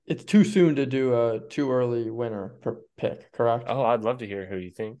it's too soon to do a too early winner pick, correct? Oh, I'd love to hear who you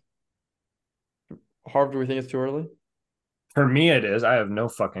think. Harv, do we think it's too early? For me, it is. I have no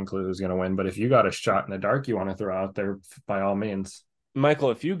fucking clue who's going to win, but if you got a shot in the dark you want to throw out there, by all means.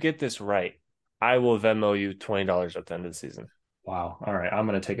 Michael, if you get this right, I will Venmo you $20 at the end of the season. Wow. All right. I'm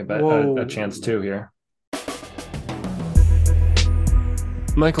going to take a bet, a Whoa. chance too here.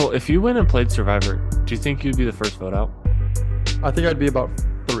 Michael, if you went and played Survivor, do you think you'd be the first vote out? I think I'd be about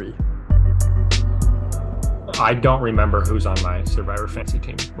 3. I don't remember who's on my Survivor fantasy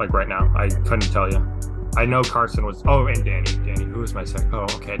team, like right now. I couldn't tell you. I know Carson was. Oh, and Danny. Danny, who was my second? Oh,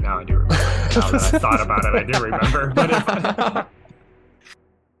 okay. Now I do remember. Now that I thought about it, I do remember.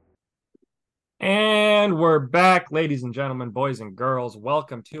 And we're back, ladies and gentlemen, boys and girls.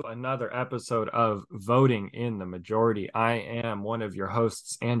 Welcome to another episode of Voting in the Majority. I am one of your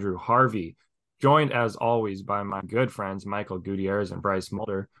hosts, Andrew Harvey, joined as always by my good friends, Michael Gutierrez and Bryce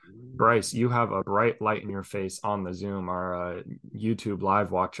Mulder. Bryce, you have a bright light in your face on the Zoom. Our YouTube live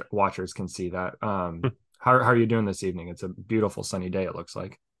watchers can see that. How are you doing this evening? It's a beautiful sunny day, it looks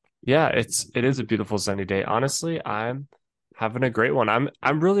like. Yeah, it is a beautiful sunny day. Honestly, I'm having a great one.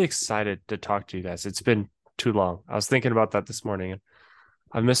 I'm really excited to talk to you guys. It's been too long. I was thinking about that this morning and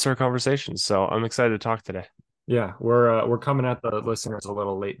I missed our conversations, so I'm excited to talk today. Yeah, we're coming at the listeners a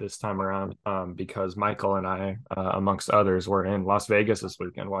little late this time around because Michael and I, amongst others, were in Las Vegas this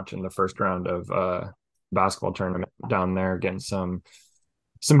weekend watching the first round of basketball tournament down there, getting some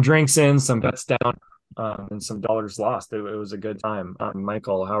drinks in, some bets down, and some dollars lost. It was a good time.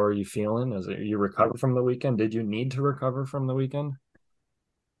 Michael, how are you feeling? You recovered from the weekend? Did you need to recover from the weekend?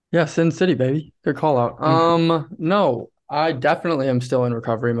 Yeah, Sin City, baby. Good call out. No, I definitely am still in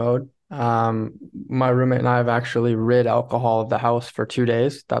recovery mode. My roommate and I have actually rid alcohol of the house for 2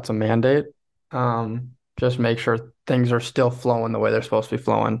 days. That's a mandate. Just make sure things are still flowing the way they're supposed to be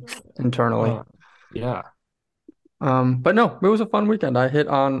flowing internally. Yeah. But no, it was a fun weekend. I hit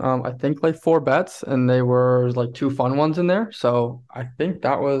on I think like 4 bets and they were like 2 fun ones in there. So I think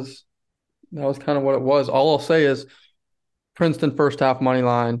that was kind of what it was. All I'll say is Princeton first half money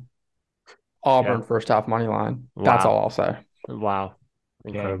line, Auburn Yeah. first half money line. That's Wow. all I'll say. Wow.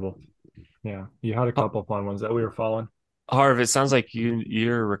 Incredible. Yeah. You had a couple fun ones that we were following. Harv, it sounds like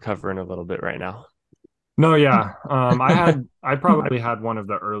you're recovering a little bit right now. No, yeah. I probably had one of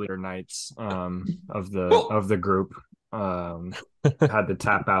the earlier nights of the group. Had to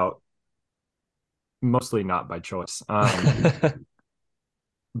tap out, mostly not by choice.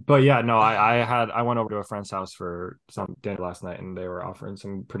 But yeah, no, I went over to a friend's house for some dinner last night and they were offering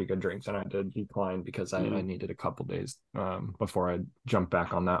some pretty good drinks and I had to decline because I needed a couple days before I jump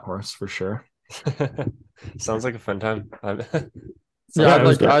back on that horse for sure. Sounds like a fun time. Yeah, it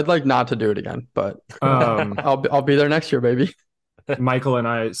was good. I'd like not to do it again, but Um, I'll be there next year, baby. Michael and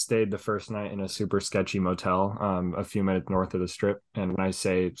I stayed the first night in a super sketchy motel, a few minutes north of the strip. And when I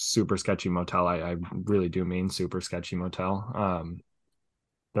say super sketchy motel, I really do mean super sketchy motel.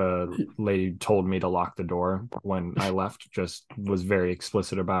 The lady told me to lock the door when I left, just was very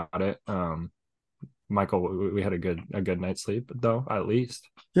explicit about it. Michael, we had a good night's sleep though, at least.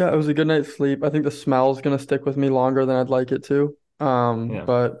 Yeah, it was a good night's sleep. I think the smell's gonna stick with me longer than I'd like it to. Yeah.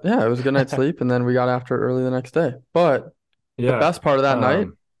 But yeah, it was a good night's sleep, and then we got after it early the next day. But the Yeah. best part of that night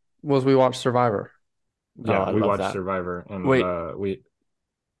Um, was we watched Survivor. Oh, yeah, I we love watched that. Survivor and Wait, we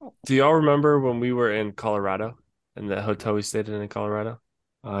do y'all remember when we were in Colorado in the hotel we stayed in Colorado?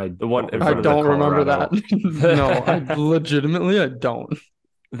 I The one in I front of the don't remember Colorado. that. No, I legitimately I don't.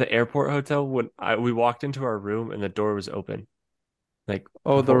 the airport hotel when we walked into our room and the door was open. Like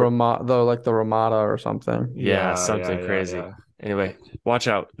Oh, before, the Ramada or something. yeah, Yeah, something crazy. yeah. Anyway, watch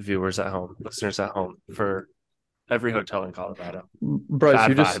out, viewers at home, listeners at home, for every hotel in Colorado. Bryce,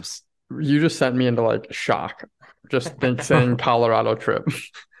 Bad vibes. you just sent me into like shock. Just think saying Colorado trip.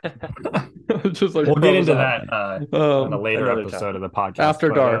 Just like We'll get froze into up. that on a later Another episode time. of the podcast. After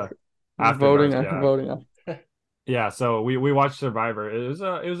But, dark. after Voting, dark, yeah. voting. Yeah, so we watched Survivor. It was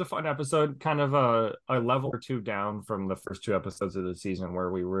a fun episode, kind of a level or two down from the first 2 episodes of the season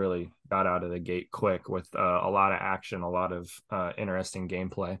where we really got out of the gate quick with a lot of action, a lot of interesting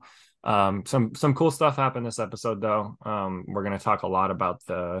gameplay. Some cool stuff happened this episode though. We're going to talk a lot about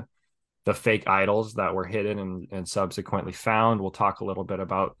the fake idols that were hidden and subsequently found. We'll talk a little bit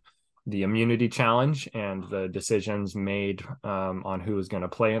about the immunity challenge and the decisions made on who is going to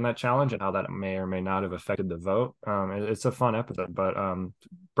play in that challenge and how that may or may not have affected the vote. It's a fun episode, but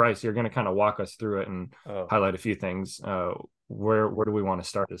Bryce, you're going to kind of walk us through it and highlight a few things. Where do we want to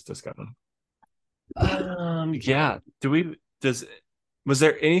start this discussion? Yeah. Was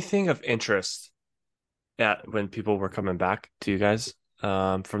there anything of interest at when people were coming back to you guys?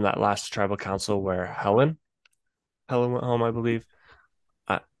 from that last tribal council where Helen went home, I believe.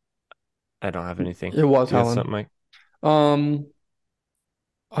 I I don't have anything. It was Do you have Helen. something, Mike? Um,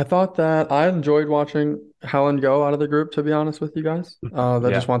 I thought that I enjoyed watching Helen go out of the group, to be honest with you guys. I Yeah,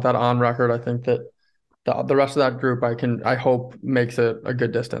 just want that on record. I think that the rest of that group I hope makes it a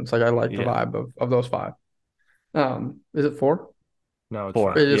good distance. Like I like the yeah. vibe of those five. Is it four? No, it's Four.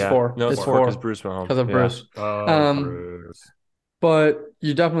 five. It is Yeah. four. No, it's It's Four. four because four Bruce went home. because of Yeah. Bruce. Oh, Um, Bruce. but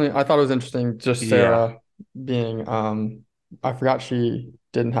you definitely I thought it was interesting just Yeah. Sarah being I forgot she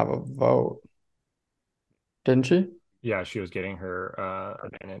didn't have a vote, didn't she? Yeah, she was getting her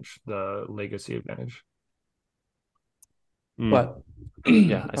advantage, the legacy advantage. Mm, But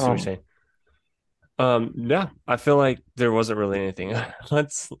yeah, I see what you're saying. Yeah, I feel like there wasn't really anything.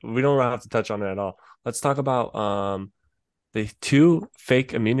 We don't have to touch on it at all. Let's talk about the two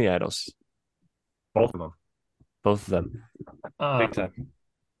fake immunity idols, Both of them. both of them. Big Um, time.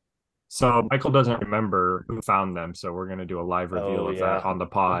 so Michael doesn't remember who found them, so we're gonna do a live reveal Oh of that yeah. on the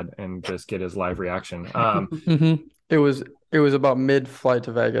pod and just get his live reaction. hmm it was about mid-flight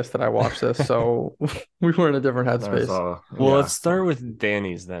to Vegas that I watched this, so we were in a different That's headspace. all. Well, let's Yeah, start with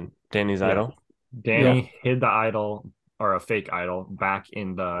Danny's then. Danny's yeah. idol. Yeah. Danny hid the idol or a fake idol back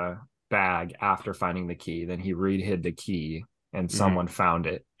in the bag after finding the key. Then he re-hid the key and Mhm. someone found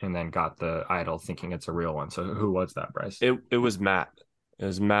it and then got the idol thinking it's a real one. So who was that, Bryce? It was Matt. It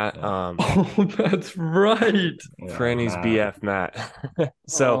was Matt. Yeah, Oh, that's right. yeah, Franny's Matt. BF Matt.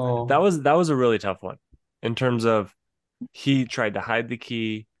 So Oh. that was a really tough one in terms of he tried to hide the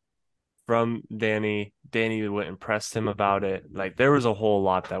key from Danny. Danny went and pressed him about it. Like there was a whole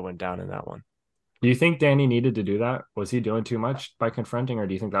lot that went down in that one. Do you think Danny needed to do that? Was he doing too much by confronting, or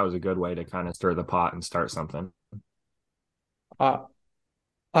do you think that was a good way to kind of stir the pot and start something? I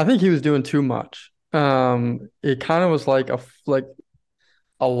I think he was doing too much. It kind of was like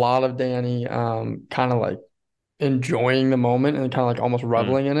a lot of Danny kind of like enjoying the moment and kind of like almost Mm,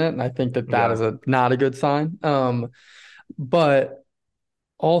 reveling in it, and I think that that is Yeah. a not a good sign. But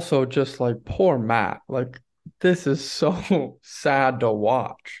also just like poor Matt, like this is so sad to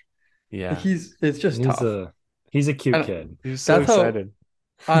watch. yeah. It's just He's tough. a he's a cute And kid. He was so that's how excited.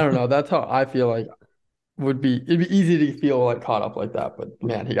 I don't know, that's how I feel like it'd be easy to feel like caught up like that, but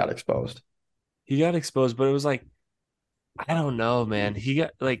man, he got exposed. He got exposed, but it was like, I don't know, man. He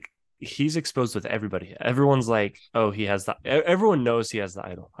got like he's exposed with everybody. Everyone's like, oh, everyone knows he has the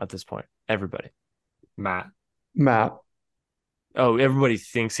idol at this point. Everybody. Matt. Matt. Oh, everybody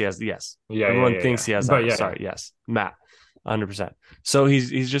thinks he has, yes. Yeah, yeah, Everyone yeah, thinks yeah. he has the But idol. yeah, yeah. Sorry, yes. Matt. 100%. So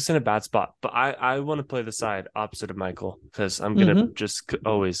he's just in a bad spot. But I want to play the side opposite of Michael because I'm gonna hmm just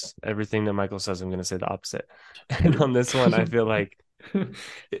always everything that Michael says, I'm gonna say the opposite. And on this one, I feel like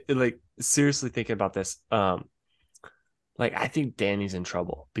like seriously thinking about this, like I think Danny's in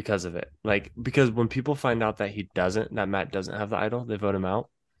trouble because of it. Like because when people find out that Matt doesn't have the idol, they vote him out,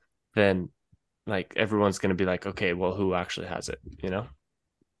 then like everyone's gonna be like, okay, well, who actually has it, you know?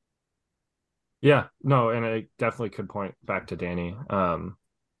 Yeah, no, and it definitely could point back to Danny.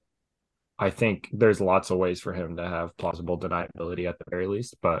 I think there's lots of ways for him to have plausible deniability at the very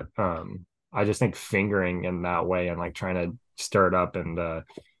least, but I just think fingering in that way and like trying to stir it up and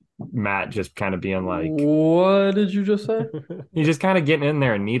Matt just kind of being like What did you just say? he's just kind of getting in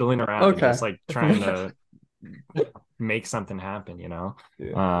there and needling around and just Okay. like trying to make something happen, you know.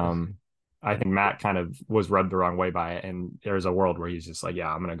 Yeah. I think Matt kind of was rubbed the wrong way by it, and there's a world where he's just like,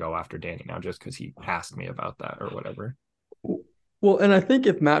 yeah, I'm gonna go after Danny now just because he asked me about that or whatever. Well, and I think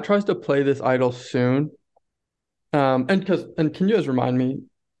if Matt tries to play this idol soon, and can you guys remind me,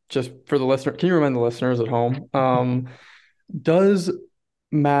 just for the listener, can you remind the listeners at home, does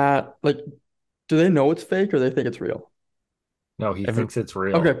Matt like do they know it's fake or they think it's real? No, he Every thinks it's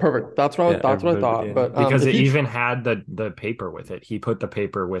Okay, real perfect. yeah, That's what I everybody but thought. Danny. But because if it he even had the paper with it. He put the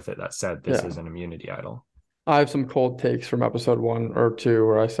paper with it that said this yeah, is an immunity idol. I have some cold takes from episode 1 or 2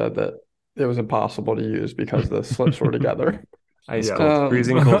 where I said that it was impossible to use because the slips were together. Ice Yeah. cold,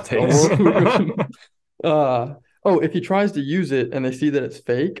 freezing cold takes. Uh, oh, if he tries to use it and they see that it's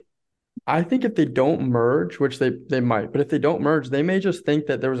fake, I think if they don't merge, which they might, but if they don't merge, they may just think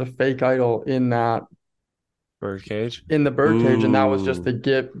that there was a fake idol Birdcage. in the birdcage, and that was just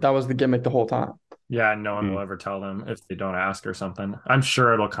Ooh. that was the gimmick the whole time. Yeah, no one will Mm. ever tell them if they don't ask or something. I'm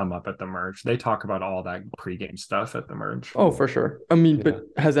sure it'll come up at the merge. They talk about all that pregame stuff at the merge. Oh, for sure. I mean, Yeah. but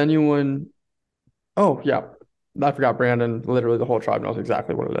has anyone? Oh, yeah. I forgot Brandon. Literally, the whole tribe knows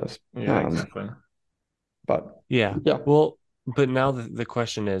exactly what it is. Yeah, exactly. But Yeah. yeah. Well, but now the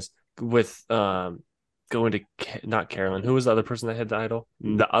question is with going to not Carolyn, who was the other person that hid the idol?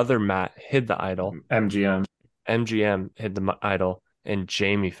 The other Matt hid the idol. MGM. MGM hid the idol. and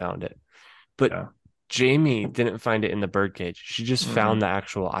Jamie found it. But Yeah. Jamie didn't find it in the birdcage. She just found the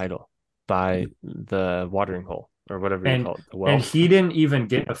actual idol by the watering hole or whatever you And call it, the well. and he didn't even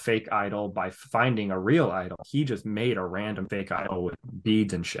get a fake idol by finding a real idol. He just made a random fake idol with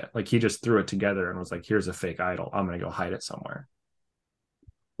beads and shit. Like he just threw it together and was like, "Here's a fake idol. I'm gonna go hide it somewhere."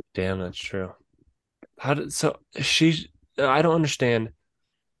 Damn, that's true. I don't understand.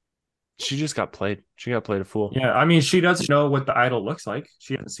 She just got played. She got played a fool. Yeah, I mean, she doesn't know what the idol looks like.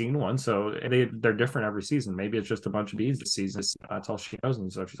 She hasn't seen one, so they're different every season. Maybe it's just a bunch of beads this season. That's all she knows,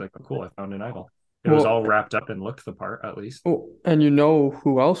 and so she's like, "Oh, cool, I found an idol." It was Well, all wrapped up and looked the part, at least. oh, and you know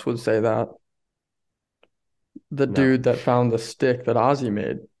who else would say that? The No. dude that found the stick that Ozzy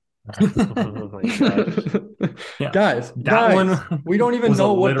made. Oh my gosh. Yeah, Guys, that one we don't even was a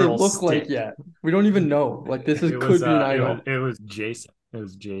know what they literal look like stick. yet. We don't even know. Like this is It was could be an item. it was Jason. It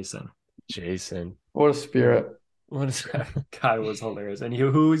was Jason. Jason. What a spirit. What is that? Guy was hilarious. And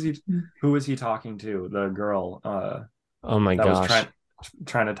who was he talking to? The girl Oh my that was gosh.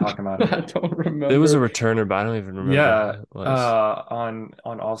 trying to talk him out of I it. don't remember. It was a returner, but I don't even remember Yeah, who it was.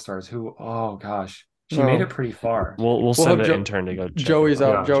 on All Stars. Who? Oh gosh, she made Oh. it pretty far. We'll We'll have send an intern to go check Joey's it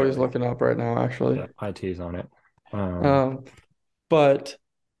out. up. Yeah, Joey's Joey. looking up right now, actually. Yeah, IT's on it. But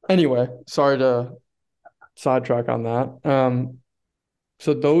anyway, sorry to sidetrack on that.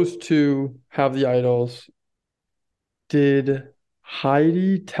 So those two have the idols. Did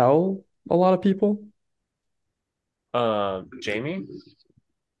Heidi tell a lot of people? Jamie?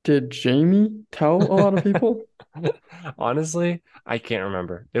 Did Jamie tell a lot of people? Honestly, I can't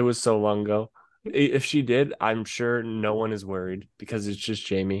remember. It was so long ago. If she did, I'm sure no one is worried because it's just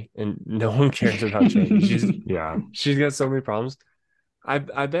Jamie and no one cares about Jamie. Yeah, She's got so many problems. I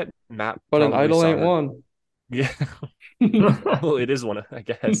bet Matt But an probably idol saw ain't her. one. Yeah. Well, it is one, I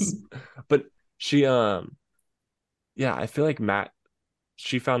guess. But she yeah, I feel like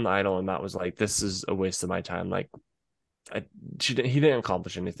she found the idol and Matt was like, this is a waste of my time. Like he didn't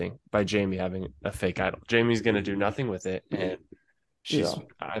accomplish anything by Jamie having a fake idol. Jamie's gonna do nothing with it, and Yeah.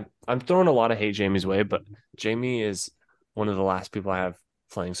 I'm throwing a lot of hate Jamie's way, but Jamie is one of the last people I have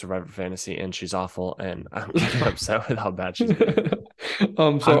playing Survivor Fantasy, and she's awful, and I'm getting upset with how bad she's doing. So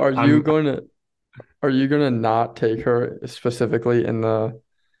I'm are you gonna not take her specifically in the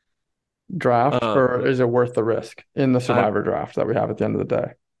draft, Um, or is it worth the risk in the I Survivor draft that we have at the end of the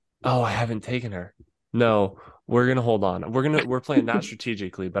day? oh, I haven't taken her. No, we're gonna hold on. We're playing that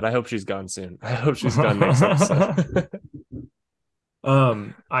strategically, but I hope she's gone soon. I hope she's gone next episode.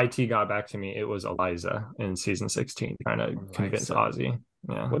 IT got back to me. It was Eliza in season 16 trying to convince Eliza. Ozzy.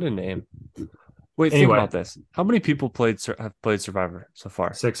 Yeah. What a name. Wait, think Anyway, about this. How many people have played Survivor so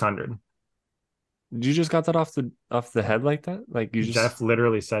far? 600. You just got that off the head like that? Like you just Jeff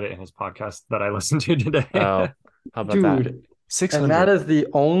literally said it in his podcast that I listened to today. Oh, how about that? Dude, and 600. that is the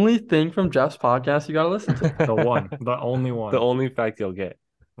only thing from Jeff's podcast you gotta listen to. The only one. The only fact you'll get.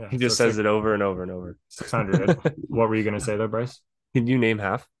 Yeah, He just so says it over and over and over. 600. What were you going to say there, Bryce? Can you name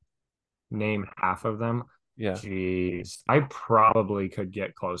half? Name half of them. Yeah. Jeez, I probably could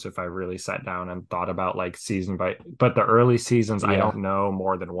get close if I really sat down and thought about like but the early seasons, I Yeah. don't know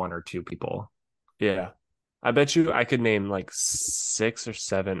more than one or two people. Yeah. I bet you I could name like 6 or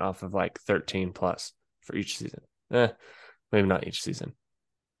 7 off of like 13 plus for each season. Maybe not each season.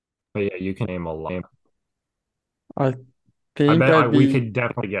 But yeah, you can name a lot. I I think bet we could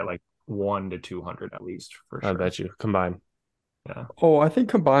definitely get like 1 to 200 at least for I sure. bet you combined. Yeah. Oh, I think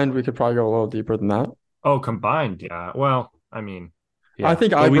combined we could probably go a little deeper than that. Oh, combined. Yeah. Well, I mean, Yeah. I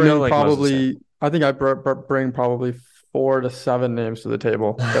think But I we bring know, like Moses said. probably I think I bring probably 4 to 7 names to the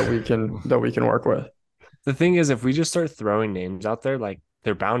table that we can work with. The thing is, if we just start throwing names out there, like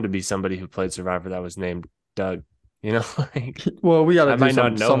they're bound to be somebody who played Survivor that was named Doug. You know, like Well, we got I to do might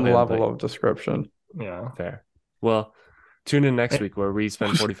not know some him, level but of description. yeah. fair. Well, tune in next week where we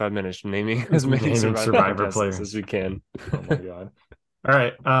spend 45 minutes naming as many Naming Survivor contestants players. as we can. Oh my god. All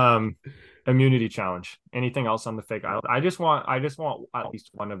right. Immunity challenge. Anything else on the fake idol? I just want at least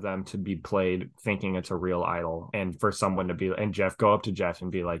one of them to be played thinking it's a real idol, and for someone to be and Jeff go up to Jeff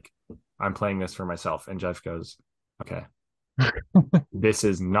and be like, I'm playing this for myself. And Jeff goes, okay. This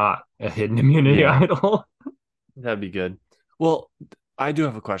is not a hidden immunity Yeah. idol. That'd be good. Well, I do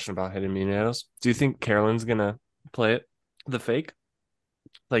have a question about hidden immunity idols. Do you think Carolyn's gonna play it, the fake?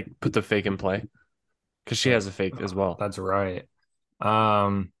 Like put the fake in play? Because she has a fake as well. That's right.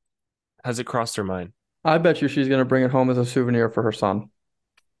 Has it crossed her mind? I bet you she's gonna bring it home as a souvenir for her son.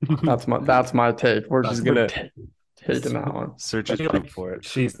 That's my take. We're She's just gonna taking that one. search I a feel thing like for it.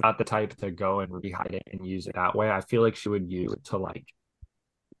 she's not the type to go and rehide it and use it that way. I feel like she would use it to like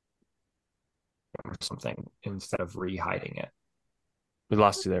or something instead of rehiding it. We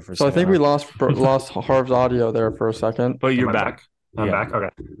lost you there for a So I second. think we lost Harv's audio there for a second. But you're Am I back. I'm Yeah. back. Okay.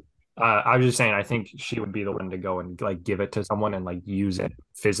 I was just saying, I think she would be the one to go and like give it to someone and like use it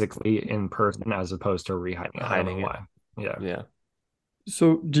physically in person as opposed to rehiding it. I don't know Hiding it. why. Yeah. Yeah.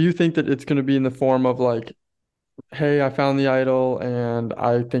 So do you think that it's going to be in the form of like, hey, I found the idol and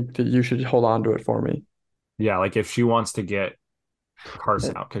I think that you should hold on to it for me? Yeah. Like if she wants to get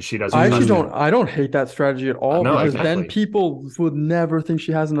Carson out because she doesn't I actually trust Mm, don't him. I don't hate that strategy at all No, because then exactly. people would never think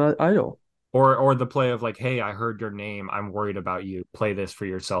she has an idol. Or the play of like, hey, I heard your name. I'm worried about you. Play this for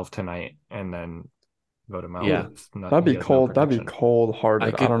yourself tonight, and then vote him out yeah. with not That'd he be has no cold. That'd be protection. I cold-hearted.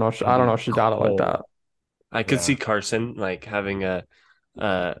 I could don't know. That'd I don't be know if she got it like cold. that. I could see Yeah. Carson like having a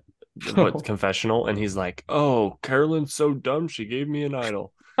what confessional, and he's like, "Oh, Carolyn's so dumb. She gave me an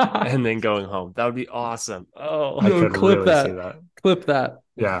idol," and then going home. That would be awesome. Oh, I No, could clip really see that. that. Clip that.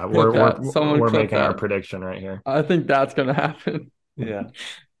 Yeah, Clip that. Someone we're clip making our that. prediction right here. I think that's gonna happen. yeah.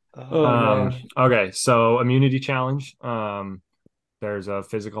 Oh. Oh gosh. Okay, so immunity challenge. There's a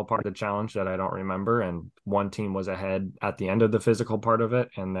physical part of the challenge that I don't remember, and one team was ahead at the end of the physical part of it,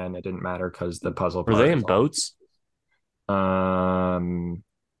 and then it didn't matter because the puzzle Were they part in is all. boats? Um,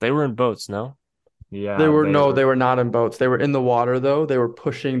 They were in boats, no? They yeah, were they no, they were. were not in boats. They were in the water though. They were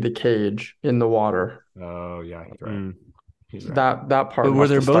pushing the cage in the water. Oh yeah, he's right. Mm. He's right. That part But were must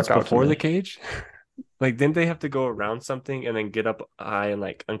there have boats stuck out to before the me. cage? Like, didn't they have to go around something and then get up high and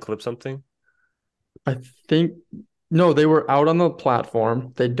like unclip something? I think no, they were out on the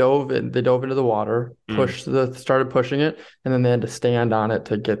platform. They dove into the water, Mm. started pushing it, and then they had to stand on it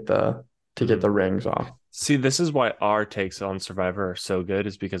to get Mm. the rings off. See, this is why our takes on Survivor are so good,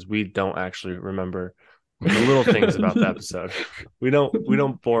 is because we don't actually remember the little things about the episode. We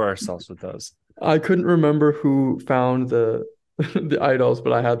don't bore ourselves with those. I couldn't remember who found the the idols,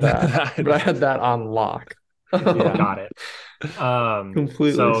 but I had that. But I had that on lock. Yeah. Got it.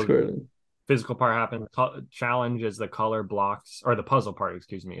 Completely So squared. physical part happened. Challenge is the color blocks, or the puzzle part,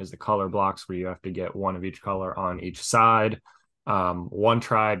 excuse me, is the color blocks where you have to get one of each color on each side. One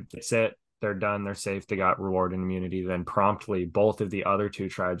tribe gets it, they're done, they're safe, they got reward and immunity. Then promptly, both of the other two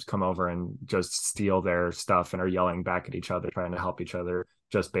tribes come over and just steal their stuff and are yelling back at each other, trying to help each other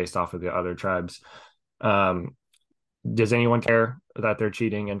just based off of the other tribes. Um, does anyone care that they're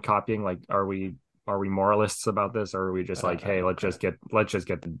cheating and copying? Like, are we moralists about this, or are we just like, hey, let's just get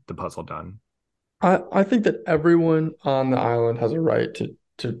the puzzle done? I think that everyone on the island has a right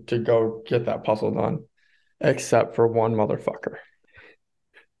to go get that puzzle done, except for one motherfucker.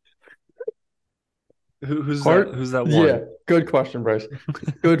 Who's that? Art, Who's that yeah, one? good question, Bryce.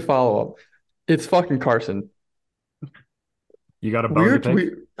 Good follow-up. It's fucking Carson. You got a bone to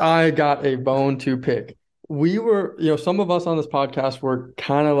pick? I got a bone to pick. We were, some of us on this podcast were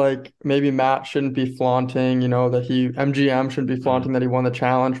kind of like maybe Matt shouldn't be flaunting, that MGM shouldn't be flaunting that he won the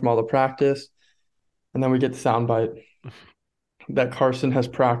challenge from all the practice. And then we get the soundbite that Carson has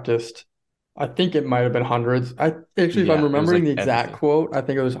practiced. I think it might have been hundreds. If I'm Yeah, it was remembering like the exact everything. quote, I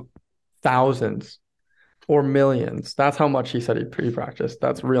think it was thousands or millions. That's how much he said he practiced.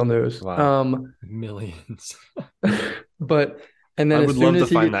 That's real news. Wow. Millions. But and I then would love to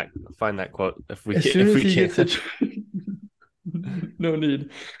find that quote as soon if as we he can. gets no need.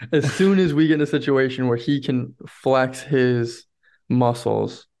 As soon as we get in a situation where he can flex his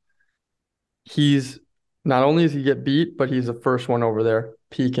muscles, he's not only does he get beat, but he's the first one over there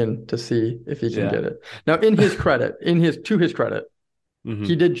peeking to see if he can Yeah. get it. Now, to his credit, Mhm.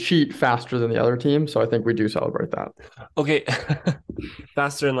 he did cheat faster than the other team, so I think we do celebrate that. Okay.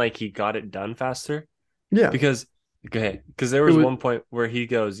 Faster and like he got it done faster. Yeah. Because there was one point where he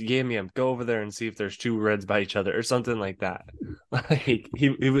goes, Yam, go over there and see if there's two reds by each other or something like that. Like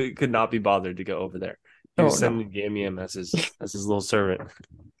he could not be bothered to go over there. He was sending Yam as his little servant.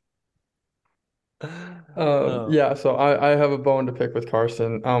 Yeah, so I have a bone to pick with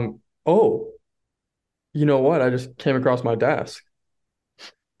Carson. Oh, you know what? I just came across my desk.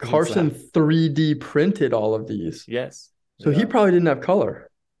 What's Carson that? 3D printed all of these. Yes. So he probably didn't have color.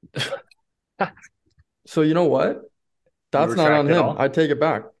 So you know what? That's not on retract it him. all? I take it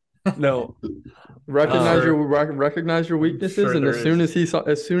back. No. Recognize Sure. recognize your weaknesses, Sure and there is.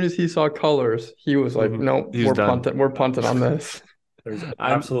 as soon as he saw colors, he was like, Mhm. "No, He was done. We're punting on this." There's I'm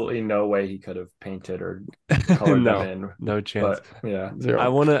absolutely no way he could have painted or colored them in. no chance. But yeah. I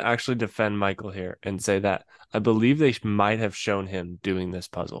Zero. want to actually defend Michael here and say that I believe they might have shown him doing this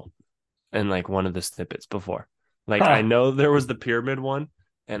puzzle in like one of the snippets before. Like I know there was the pyramid one,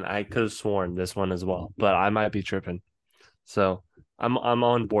 and I could have sworn this one as well, but I might be tripping. So I'm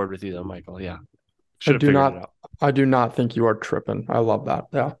on board with you though, Michael. Yeah, should have figured it out. I do not think you are tripping. I love that.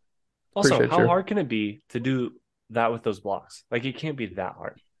 Yeah, Also, appreciate how you. hard can it be to do that with those blocks. Like it can't be that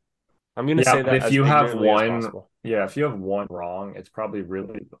hard. I'm gonna Yeah, say but that if as you have ignorantly as one, possible. yeah, if you have one wrong, it's probably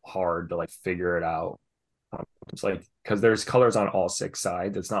really hard to like figure it out. It's like because there's colors on all six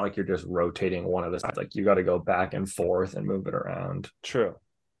sides. It's not like you're just rotating one of the sides. Like you got to go back and forth and move it around. True.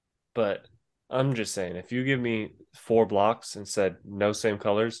 But I'm just saying, if you give me 4 blocks and said no same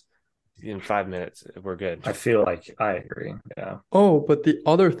colors in 5 minutes, we're good. I feel like I agree. Yeah. Oh, but the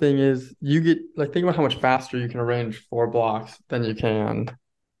other thing is you get like think about how much faster you can arrange 4 blocks than you can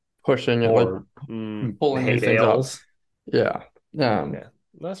pushing it, like Or pulling hay these things up. bales. Yeah. Yeah,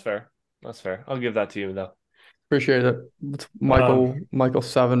 that's fair. That's fair. I'll give that to you though. Appreciate it. It's Um, Michael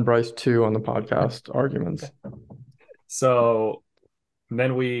 7, Bryce 2 on the podcast arguments. so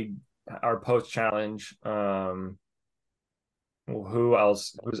then our post challenge. Who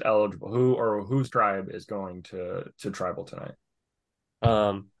else? Who's eligible? Whose tribe is going to tribal tonight?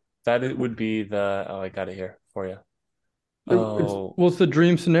 Um, that it would be the I got it here for you. Oh, It's the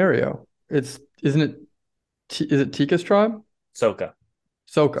dream scenario. It's isn't it is it Tika's tribe? Soka.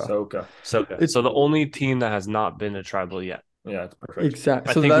 Soka. Soka. Soka. It's So the only team that has not been to tribal yet. Yeah, it's perfect. exactly.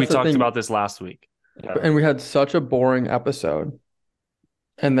 I So think we that's the talked thing. about this last week. Yeah. And we had such a boring episode.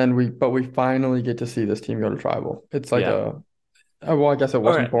 And then we finally get to see this team go to tribal. It's like Yeah. well, I guess it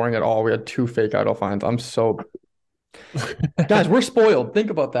wasn't right. boring at all. We had 2 fake idol finds. I'm so guys, we're spoiled. Think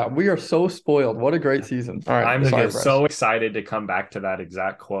about that. We are so spoiled. What a great season. All right. I'm Sorry, just Bryce. so excited to come back to that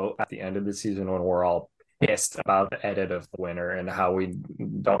exact quote at the end of the season when we're all pissed about the edit of the winner and how we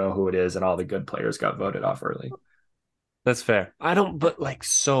don't know who it is and all the good players got voted off early. That's fair. I don't, but like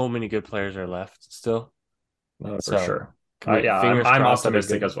so many good players are left still. For So, sure. Yeah, I'm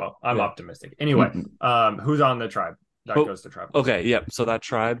optimistic as well. I'm optimistic. Anyway, who's on the tribe that goes to tribe? Okay, yep. So that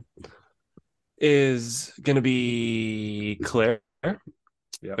tribe is gonna be Claire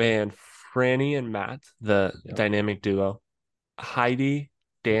and Franny and Matt, the dynamic duo, Heidi,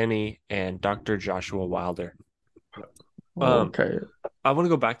 Danny, and Dr. Joshua Wilder. Okay. I want to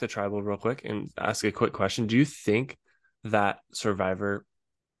go back to tribal real quick and ask a quick question. Do you think that Survivor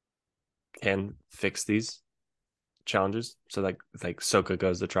can fix these challenges so like Soka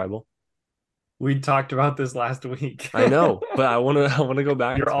goes to tribal? We talked about this last week. I know, but I want to go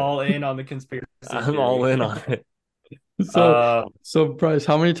back. You're all in on the conspiracy. I'm all in on it. So Bryce,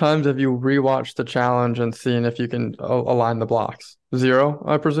 how many times have you rewatched the challenge and seen if you can align the blocks? 0,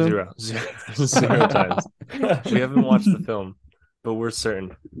 I presume. 0 times. We haven't watched the film, but we're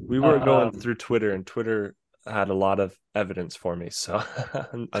certain. We were going through Twitter, and Twitter had a lot of evidence for me, so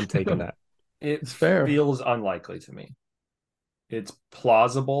I'm taking that. It's fair. Feels unlikely to me. It's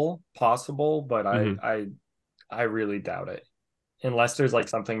plausible, possible, but I really doubt it. Unless there's like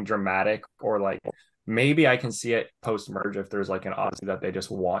something dramatic or like maybe I can see it post merge if there's like an Aussie that they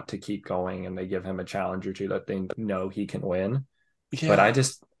just want to keep going and they give him a challenge or two that they know he can win. Yeah.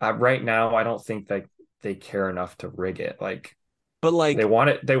 But right now I don't think that they care enough to rig it. But they want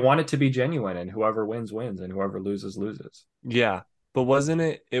it to be genuine, and whoever wins and whoever loses loses. Yeah, but wasn't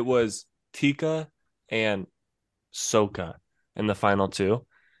it? It was Tika and Soka in the final 2.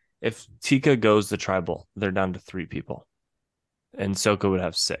 If Tika goes to tribal, they're down to 3 people, and Soka would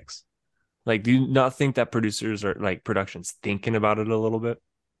have 6. Like, do you not think that producers or like production's thinking about it a little bit?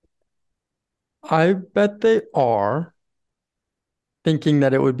 I bet they are thinking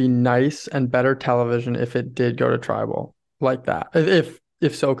that it would be nice and better television if it did go to tribal like that. If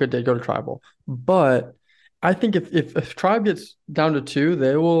Soka did go to tribal. But I think if tribe gets down to 2,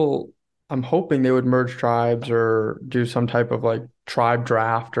 they will I'm hoping they would merge tribes or do some type of like tribe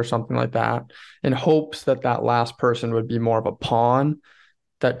draft or something like that in hopes that that last person would be more of a pawn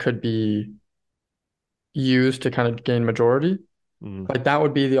that could be used to kind of gain majority. Like that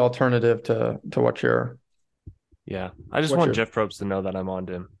would be the alternative to what you're. Yeah, I just want Jeff Probst to know that I'm on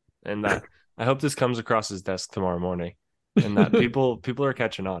to him, and that I hope this comes across his desk tomorrow morning, and that people are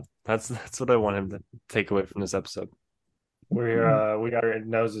catching on. That's what I want him to take away from this episode. We got our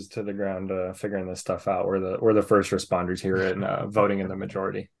noses to the ground figuring this stuff out. We're the first responders here and voting in the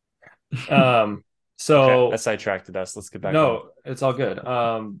majority. So okay, that sidetracked us. Let's get back. No, it's all good.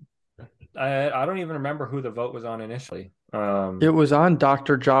 I don't even remember who the vote was on initially. It was on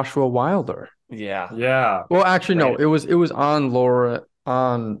Dr. Joshua Wilder. Yeah. Well, actually, no. It was on Laura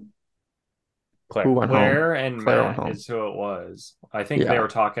on Claire. Who went Claire home. and Claire Matt is who it was. I think they were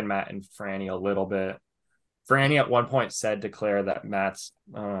talking Matt and Franny a little bit. Franny at one point said to Claire that Matt's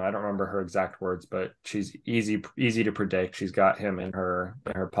I don't remember her exact words, but she's easy to predict. She's got him in her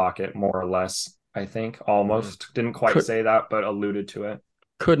pocket more or less. I think almost didn't quite say that, but alluded to it.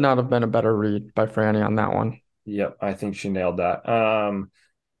 Could not have been a better read by Franny on that one. Yep, I think she nailed that.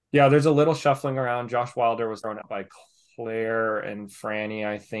 Yeah, there's a little shuffling around. Josh Wilder was thrown out by Claire and Franny,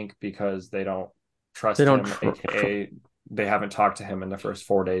 I think, because they don't They trust don't him, aka they haven't talked to him in the first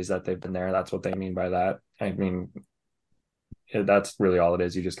 4 days that they've been there. That's what they mean by that. I mean, that's really all it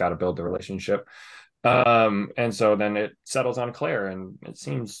is. You just got to build the relationship. And so then it settles on Claire, and it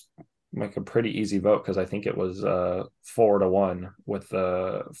seems like a pretty easy vote because I think it was 4-1 with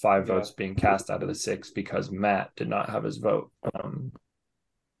the five Yeah. votes being cast out of the six because Matt did not have his vote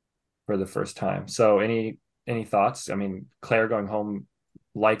for the first time. So any thoughts? I mean, Claire going home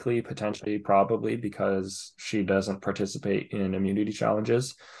likely, potentially, probably because she doesn't participate in immunity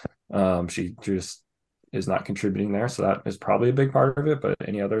challenges. She just is not contributing there, so that is probably a big part of it. But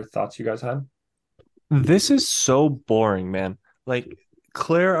any other thoughts you guys had? This is so boring, man. Like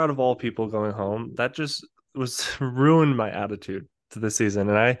Claire, out of all people going home, that just was ruined my attitude to the season.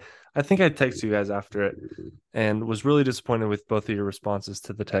 And I think I texted you guys after it and was really disappointed with both of your responses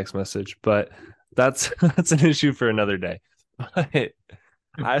to the text message. But that's that's an issue for another day.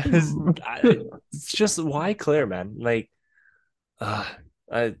 But it's just why Claire, man? Like, uh,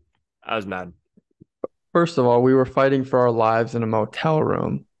 I I was mad. First of all, we were fighting for our lives in a motel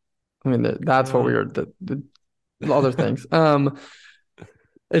room. I mean, that's what we were. The other things.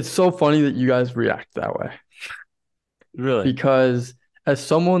 It's so funny that you guys react that way Really? because as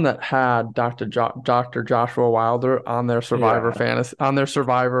someone that had Dr. Joshua Wilder on their Survivor Yeah, fantasy on their yeah.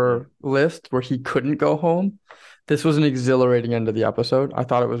 Survivor list where he couldn't go home, this was an exhilarating end of the episode. I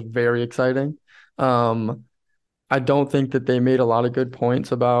thought it was very exciting. Um, I don't think that they made a lot of good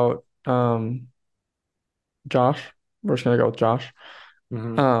points about Josh. We're just gonna go with Josh.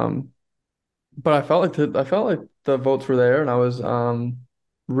 Mm-hmm. Um, but I felt like the votes were there, and I was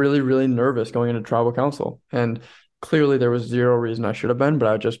really really nervous going into tribal council. And clearly there was zero reason I should have been, but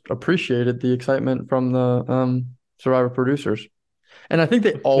I just appreciated the excitement from the Survivor producers. And I think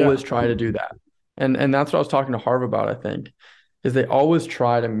they Yeah. always try to do that. And that's what I was talking to Harv about, I think, is they always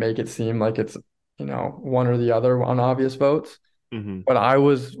try to make it seem like it's, one or the other on obvious votes. Hmm. But I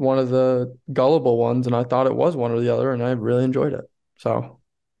was one of the gullible ones, and I thought it was one or the other, and I really enjoyed it. So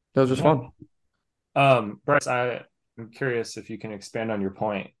it was just Yeah. fun. Bryce, I'm curious if you can expand on your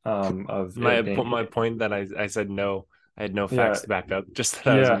point of My it being, my point that I said no, I had no yeah, facts to back up, just that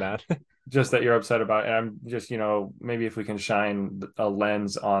I was yeah, mad. just that you're upset about it. And I'm just, maybe if we can shine a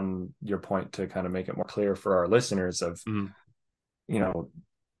lens on your point to kind of make it more clear for our listeners of, Mm. you know,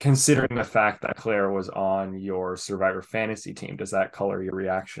 considering the fact that Claire was on your Survivor fantasy team, does that color your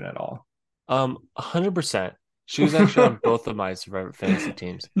reaction at all? 100%. She was actually on both of my Survivor fantasy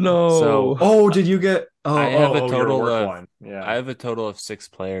teams. So No. Oh, did you get I have a your total work of one? I Yeah. have a total of 6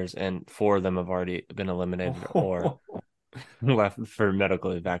 players, and 4 of them have already been eliminated or left for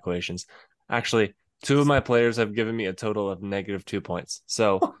medical evacuations. Actually, 2 of my players have given me a total of -2 points.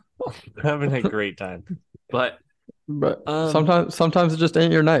 So I'm having a great time. But But um sometimes it just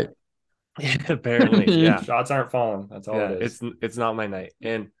ain't your night. apparently, yeah. Shots aren't falling. That's all it Yeah, is. it's not my night.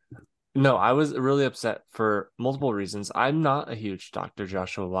 And no, I was really upset for multiple reasons. I'm not a huge Dr.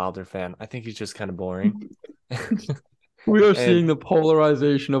 Joshua Wilder fan. I think he's just kind of boring. We are And seeing the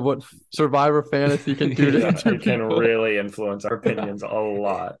polarization of what Survivor Fantasy can do to Yeah, yeah, two it can people. really influence our opinions a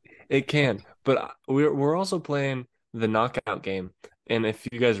lot. it can. But we're also playing the knockout game. And if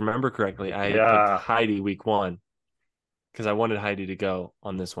you guys remember correctly, I had picked Yeah. Heidi week 1 because I wanted Heidi to go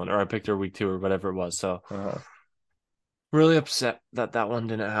on this one, or I picked her week 2 or whatever it was. So Uh, really upset that that one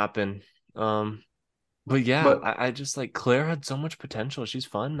didn't happen. Um, but yeah, But I just like Claire had so much potential. She's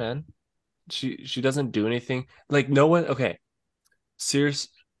fun, man. She doesn't do anything. Like no one. Okay, serious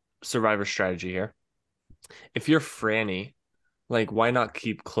Survivor strategy here. If you're Franny, like why not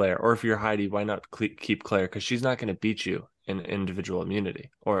keep Claire? Or if you're Heidi, why not keep Claire? Because she's not going to beat you in individual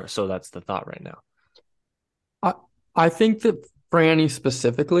immunity. Or so that's the thought right now. I I think that Franny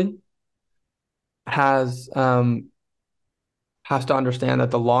specifically has has to understand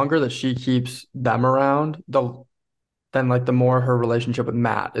that the longer that she keeps them around, then like the more her relationship with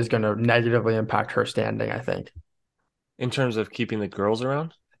Matt is going to negatively impact her standing, I think. In terms of keeping the girls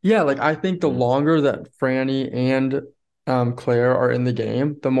around. Yeah, like I think the Mm, longer that Franny and Claire are in the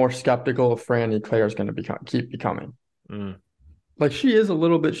game, the more skeptical of Franny Claire is going to keep becoming. mm, Like she is a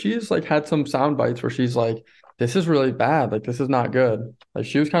little bit, she's like had some sound bites where she's like, this is really bad. Like this is not good. Like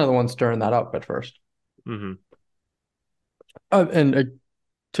she was kind of the one stirring that up at first. mm-hmm. And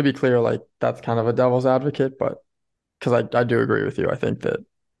to be clear, like that's kind of a devil's advocate, but because I do agree with you. I think that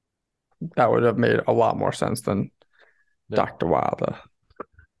that would have made a lot more sense than Yeah. Dr. Wilder.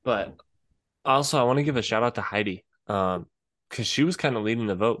 But also, I want to give a shout out to Heidi, because she was kind of leading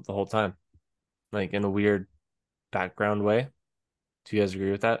the vote the whole time, like in a weird background way. Do you guys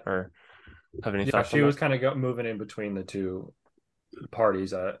agree with that, or have any Yeah, thoughts on she was that? kind of moving in between the two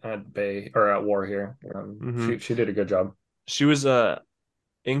parties at bay or at war here. Mm-hmm. She did a good job. She was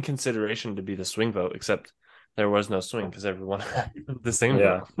in consideration to be the swing vote, except there was no swing because everyone had the same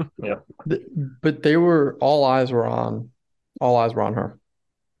Yeah, vote. yeah. But they were all eyes were on her.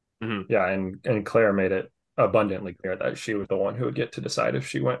 Mm-hmm. Yeah, and Claire made it abundantly clear that she was the one who would get to decide if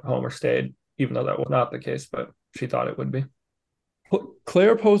she went home or stayed, even though that was not the case, but she thought it would be.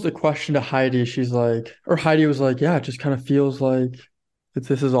 Claire posed a question to Heidi. She's like, or Heidi was like, yeah, it just kind of feels like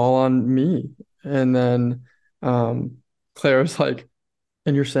this is all on me. And then um, Claire was like,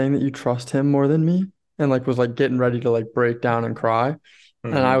 and you're saying that you trust him more than me? And like was like getting ready to like break down and cry.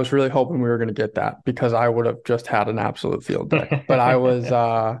 And I Mhm. was really hoping we were going to get that because I would have just had an absolute field day. But I was,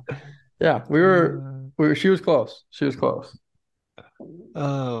 yeah, she was close. She was close.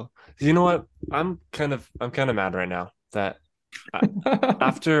 Oh, you know what? I'm kind of mad right now that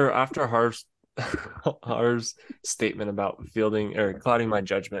after Har's statement about fielding or clouding my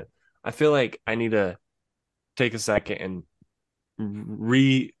judgment, I feel like I need to take a second and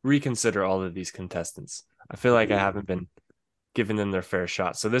reconsider all of these contestants. I feel like I haven't been giving them their fair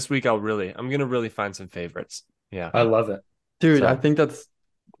shot. So this week I'm gonna really find some favorites. Yeah. I love it. Dude, I So think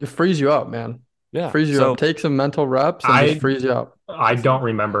it frees you up, man. yeah. Frees you up. So Take some mental reps and just I frees you up. I don't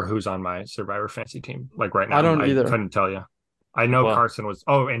remember who's on my Survivor fantasy team. Like right I now, don't I either. couldn't tell you. I know well, Carson was.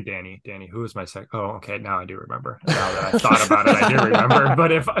 Oh, and Danny. Danny, who was my second? Oh, okay. Now I do remember. Now that I thought about it, I do remember.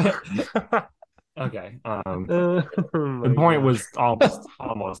 But if okay, oh the my point God. was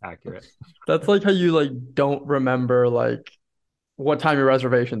almost accurate. That's like how you like don't remember like what time your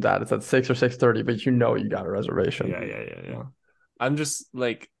reservation's at. It's at 6 or 6:30, but you know you got a reservation. Yeah. I'm just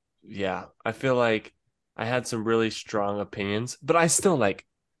like, yeah, I feel like I had some really strong opinions, but I still like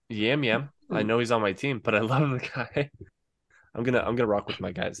Yam Yam. I know he's on my team, but I love the guy. I'm gonna rock with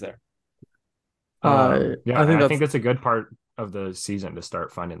my guys there. Yeah, I and think I think that's that's a good part of the season to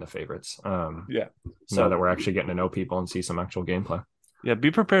start finding the favorites. Yeah. Now that So we're actually getting to know people and see some actual gameplay. yeah,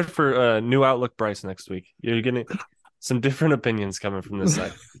 be prepared for new outlook Bryce next week. You're getting some different opinions coming from this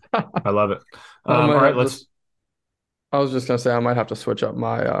side. I love it. I All might right, have to let's. I was just gonna say I might have to switch up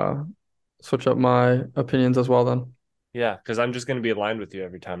my opinions as well then. Yeah, because I'm just gonna be aligned with you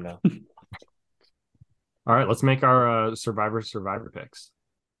every time now. All right, let's make our Survivor picks.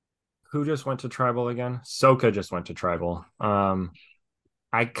 Who just went to tribal again? Soka just went to tribal.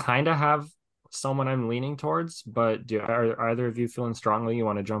 I kind of have someone I'm leaning towards, but are either of you feeling strongly? You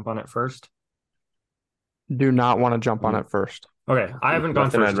want to jump on it first? Do not want to jump on it first. Okay, I haven't gone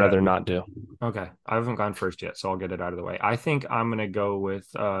Nothing I'd first yet. rather not do. Okay, I haven't gone first yet, so I'll get it out of the way. I think I'm gonna go with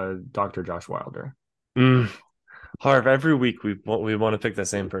Dr. Josh Wilder. Mm. Harv, every week we want to pick the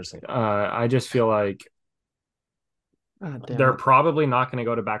same person. I just feel like Ah, damn they're it. probably not going to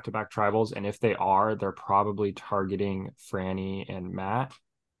go to back-to-back tribals, and if they are, they're probably targeting Franny and Matt.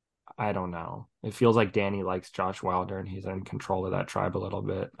 I don't know. It feels like Danny likes Josh Wilder, and he's in control of that tribe a little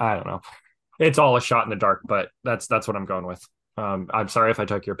bit. I don't know. It's all a shot in the dark, but that's what I'm going with. I'm sorry if I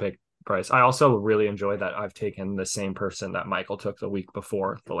took your pick, Bryce. I also really enjoy that I've taken the same person that Michael took the week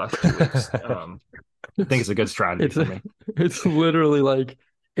before the last 2 weeks. I think it's a good strategy It's for me. it's literally like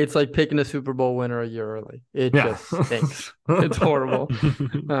it's like picking a Super Bowl winner a year early. It Yeah. just stinks. It's horrible.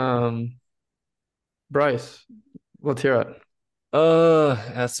 Um, Bryce, let's hear it. It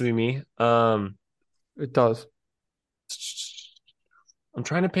has to be me. It does. I'm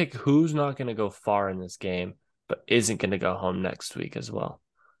trying to pick who's not going to go far in this game, but isn't going to go home next week as well.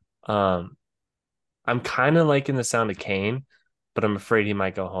 I'm kind of liking the sound of Kane, but I'm afraid he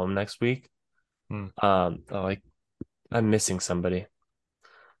might go home next week. Like I'm missing somebody.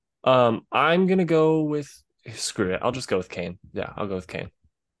 I'm gonna go with screw it. I'll just go with Kane. Yeah, I'll go with Kane.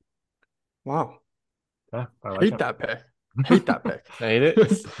 Wow. Yeah, I like Hate it. that pick. Hate that pick. I hate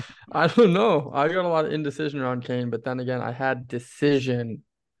it. I don't know. I got a lot of indecision around Kane, but then again, I had decision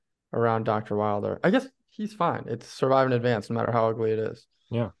around Dr. Wilder. I guess he's fine. It's survive in advance, no matter how ugly it is.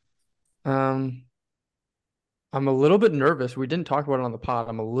 Yeah. Um, I'm a little bit nervous. We didn't talk about it on the pod.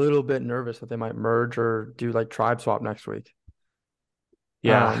 I'm a little bit nervous that they might merge or do like tribe swap next week.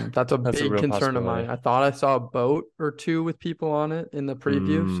 Yeah, That's a that's a big real concern of mine. possibility. I thought I saw a boat or two with people on it in the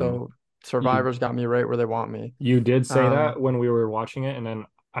preview, so You Survivor's got me right where they want me. you did say Um, that when we were watching it, and then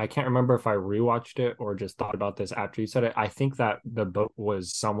I can't remember if I rewatched it or just thought about this after you said it. I think that the boat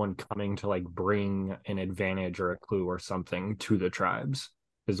was someone coming to like bring an advantage or a clue or something to the tribes,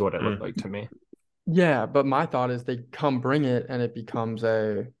 is what it looked like to me. yeah, but my thought is they come bring it and it becomes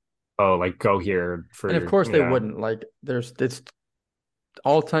a, Oh, like go here for and of your course they yeah. wouldn't like. It's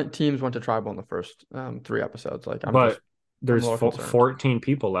all teams went to tribal in the first 3 episodes. Like I'm just But I'm a There's little concerned. 14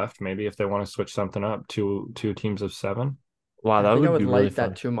 people left. Maybe if they want to switch something up, two teams of 7. Wow, I that think I would would be really like that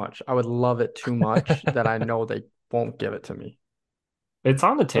fun. too much. I would love it too much that I know they won't give it to me. It's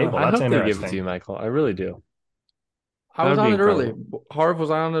on the table. I That's hope they give it to interesting. you, Michael. I really do. I That was would be on it early. incredible. Harv,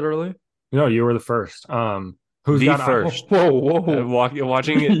 was I on it early? No, you were the first. Who's The got first. Whoa, whoa.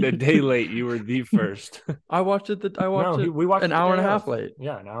 Watching it a day late, you were the first. I watched No, it we watched an the hour and day a half of. late.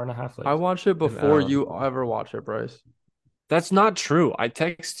 Yeah, an hour and a half I late. watched it An before hour. you ever watch it, Bryce. That's not true. I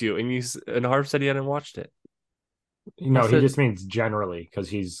text you and Harv said he hadn't watched it. I No, he said, just means generally because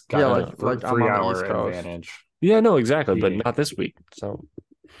he's got yeah, a Uh, like I'm on the 3 hour East Coast. advantage. yeah, no, exactly, but Cheating. not this week. So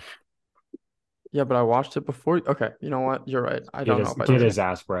Yeah, but I watched it before. Okay, you know what? You're right. I don't know if I Get did. his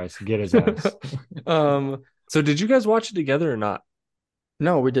ass, Bryce. Get his ass. Um, so did you guys watch it together or not?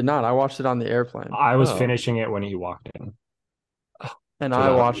 no, we did not. I watched it on the airplane, I was Oh, finishing it when he walked in and to I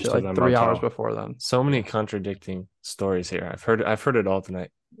the watched it like to the 3 hours motel. before then. so many contradicting stories here. I've heard it all tonight.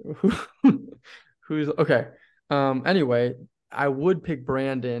 Who's okay? Anyway, I would pick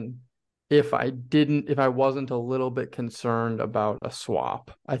Brandon if I wasn't a little bit concerned about a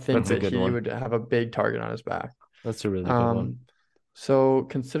swap. I think That's a that good he one. would have a big target on his back. That's a really good one. Um, so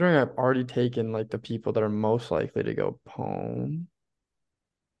considering I've already taken like the people that are most likely to go home,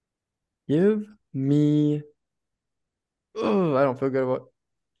 give me. Oh, I don't feel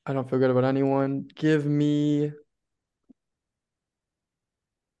good about anyone. Give me.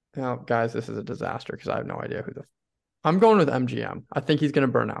 Oh, guys, this is a disaster because I have no idea who the. I'm going with MGM. I think he's going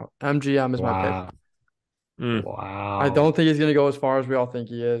to burn out. MGM is my pick. Wow. Mm. I Wow. don't think he's going to go as far as we all think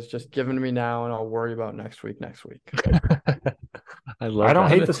he is. Just give him to me now, and I'll worry about next week. Next week. I I love don't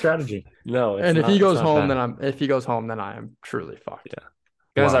that. hate the strategy. No, it's And if not. he It's goes not home, bad. if he goes home, then I am truly fucked. Yeah,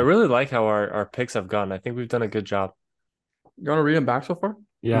 guys, I Wow. really like how our picks have gone. I think we've done a good job. You want to read him back so far?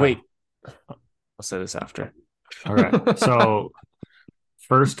 Yeah. Wait, I'll say this after. Okay. So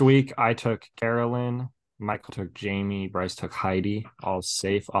first week I took Carolyn, Michael took Jamie, Bryce took Heidi, all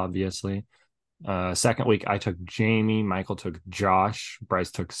safe, obviously. Second week I took Jamie, Michael took Josh,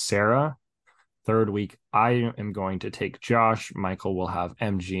 Bryce took Sarah. Third week I am going to take Josh, Michael will have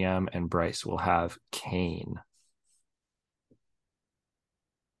MGM, and Bryce will have Kane.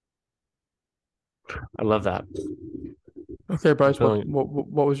 I love that. Okay, Bryce. Feeling-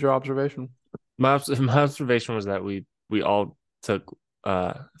 What was your observation? my observation was that we all took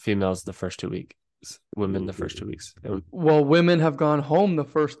females the first 2 weeks, women the first 2 weeks. Well, women have gone home the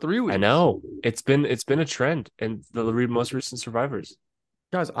first 3 weeks. I know it's been a trend in the most recent survivors.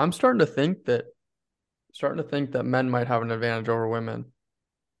 Guys, I'm starting to think that men might have an advantage over women,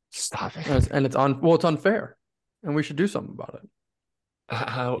 Stop it. it's unfair, and we should do something about it.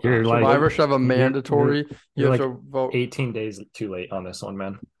 You're like Survivor should have a mandatory. You you're have like to vote. 18 days too late on this one,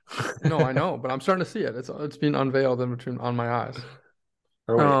 man. No, I know, but I'm starting to see it. It's being unveiled on my eyes.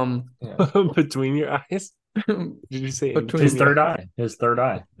 Or wait, Um, yeah. Between your eyes. Did you say in Between His between your third eye. His third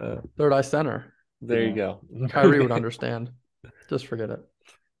eye. third eye center. There you go. Kyrie would understand. Just forget it.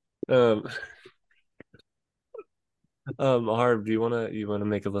 Harv, do you wanna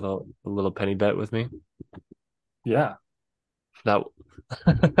make a little penny bet with me? Yeah. That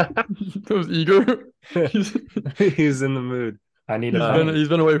It was eager. he's in the mood. I need a He's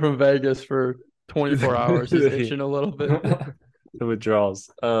been away from Vegas for 24 hours. He's itching a little bit. The withdrawals.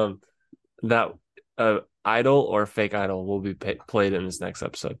 That idol or fake idol will be played in this next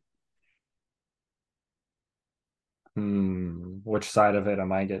episode. Which side of it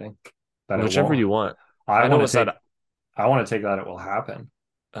am I getting? That it Whichever won't? you want. I know want what to take. side. I want to take that it will happen.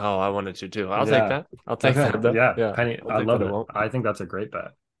 Oh, I wanted to too. I'll Yeah. take that. I'll take Okay. that. Though. Yeah. Yeah. Penny, I'll I take love that it. won't. I think that's a great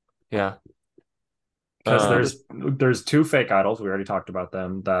bet. Yeah. Because there's two fake idols. We already talked about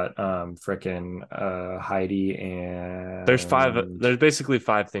them. That frickin' Heidi and There's basically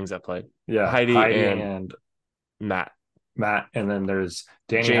 5 things at play. yeah, Heidi and Matt. Matt, and then there's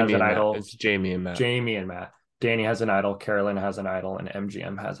Danny Jamie has an and Matt. idol. It's Jamie and Matt. Jamie and Matt. Danny has an idol. Carolyn has an idol, and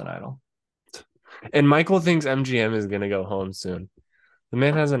MGM has an idol. And Michael thinks MGM is gonna go home soon. The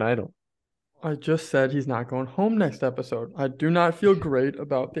man has an idol. I just said he's not going home next episode. I do not feel great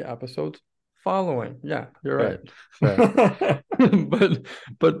about the episodes following. Yeah, you're right. Fair.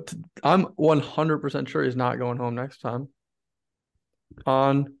 But I'm 100% sure he's not going home next time.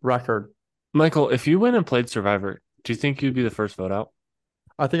 On record. Michael, if you went and played Survivor, do you think you'd be the first vote out?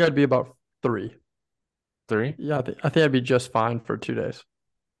 I think I'd be about 3. 3? Yeah, I think I'd be just fine for 2 days.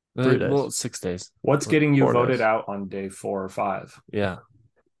 3 days. Well, 6 days. What's getting you 4 voted days. out on day 4 or 5? Yeah.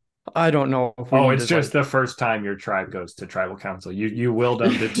 I don't know if we Oh, needed, it's just the first time your tribe goes to tribal council. You will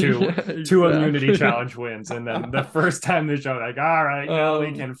them to two Yeah, two exactly. immunity challenge wins, and then the first time they show, like, all right, now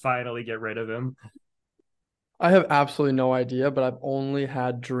we can finally get rid of him. I have absolutely no idea, but I've only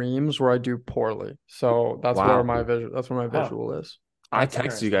had dreams where I do poorly. So Wow. that's where my Oh, visual is. I that's texted you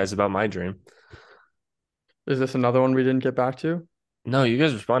interesting. guys about my dream. Is this another one we didn't get back to? No, you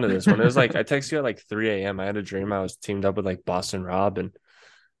guys responded to this one. It was like I texted you at like 3 a.m. I had a dream I was teamed up with like Boston Rob and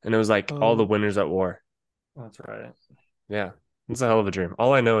it was like all the Oh, winners at war. That's right. Yeah. It's a hell of a dream.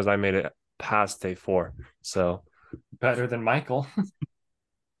 All I know is I made it past day 4. So Better than Michael.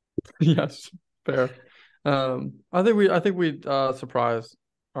 yes, fair. I think we surprised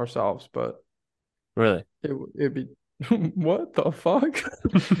ourselves, but really. it'd be what the fuck?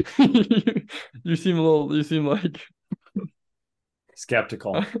 You seem like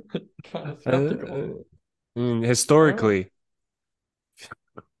Skeptical. kind of skeptical. I mean, All right. historically,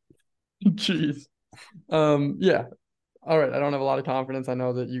 Jeez. Yeah. All right. I don't have a lot of confidence. I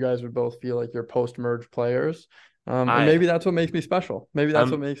know that you guys would both feel like you're post-merge players. And I maybe that's what makes me special. Maybe that's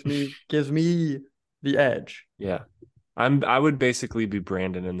what I'm gives me the edge. yeah. I would basically be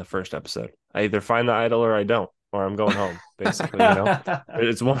Brandon in the first episode. I either find the idol or I don't, or I'm going home, basically, you know.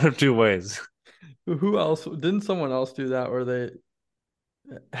 It's one of two ways. Who else? Didn't someone else do that where they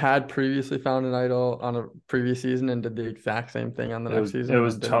had previously found an idol on a previous season and did the exact same thing on the next It season and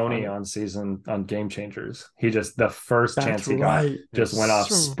was then didn't find Tony it? on Game Changers. He just the first chance That's he got right. just went off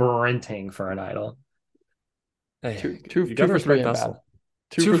It's, sprinting for an idol. hey, Two you got to for three respect and hustle. bad.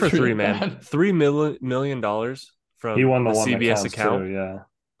 Two for Three three, and man. bad. $3 million He from won the the one that CBS counts account. too, yeah.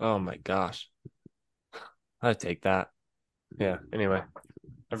 Oh my gosh. I'd take that. Yeah. Anyway,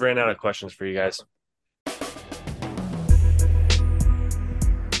 I've ran out of questions for you guys.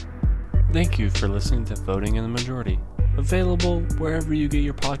 Thank you for listening to Voting in the Majority. Available wherever you get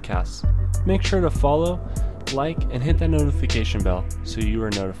your podcasts. Make sure to follow, like, and hit that notification bell so you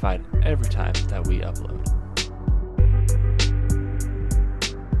are notified every time that we upload.